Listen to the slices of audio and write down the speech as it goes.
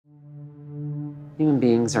Human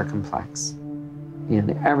beings are complex,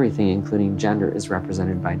 and everything, including gender, is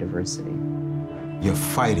represented by diversity. You're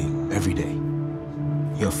fighting every day.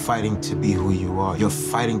 You're fighting to be who you are. You're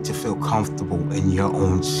fighting to feel comfortable in your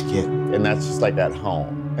own skin. And that's just like at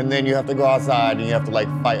home. And then you have to go outside and you have to like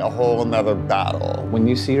fight a whole another battle. When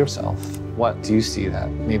you see yourself, what do you see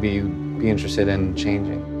that maybe you'd be interested in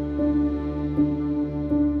changing?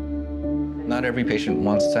 Not every patient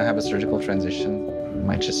wants to have a surgical transition. You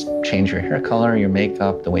might just change your hair color, your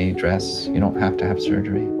makeup, the way you dress. You don't have to have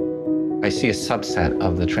surgery. I see a subset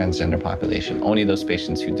of the transgender population, only those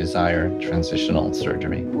patients who desire transitional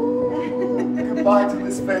surgery. Goodbye to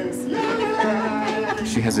this face. Yeah.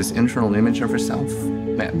 She has this internal image of herself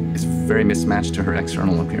that is very mismatched to her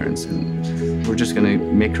external appearance. And we're just gonna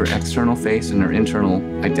make her external face and her internal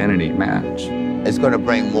identity match. It's gonna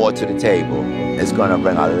bring more to the table. It's gonna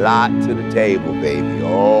bring a lot to the table, baby.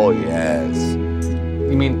 Oh, yes.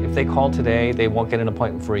 You mean if they call today, they won't get an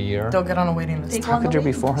appointment for a year? They'll get on a waiting list. How could there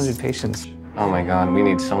be 400 patients? Oh my God, we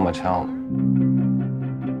need so much help.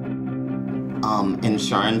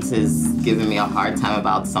 Insurance is giving me a hard time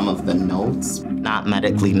about some of the notes. Not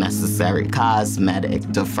medically necessary,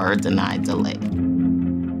 cosmetic, defer, deny, delay.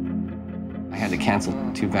 I had to cancel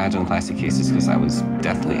 2 vaginoplasty cases because I was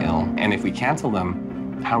deathly ill. And if we cancel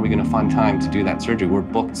them, how are we gonna find time to do that surgery? We're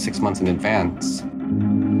booked 6 months in advance.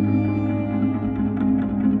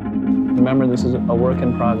 Remember, this is a work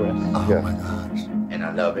in progress. Oh my gosh. And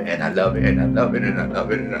I love it, and I love it, and I love it, and I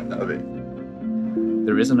love it, and I love it.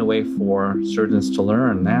 There isn't a way for surgeons to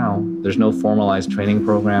learn now. There's no formalized training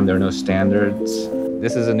program. There are no standards.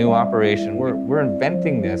 This is a new operation. We're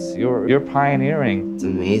inventing this. You're pioneering. It's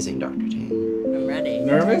amazing, Dr. Ting. I'm ready.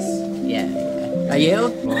 Nervous? Yeah. Are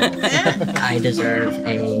you? I deserve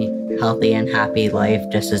a healthy and happy life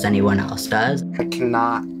just as anyone else does. I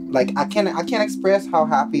cannot, I can't express how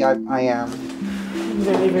happy I am. I'm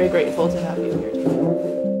very, very grateful to have you here.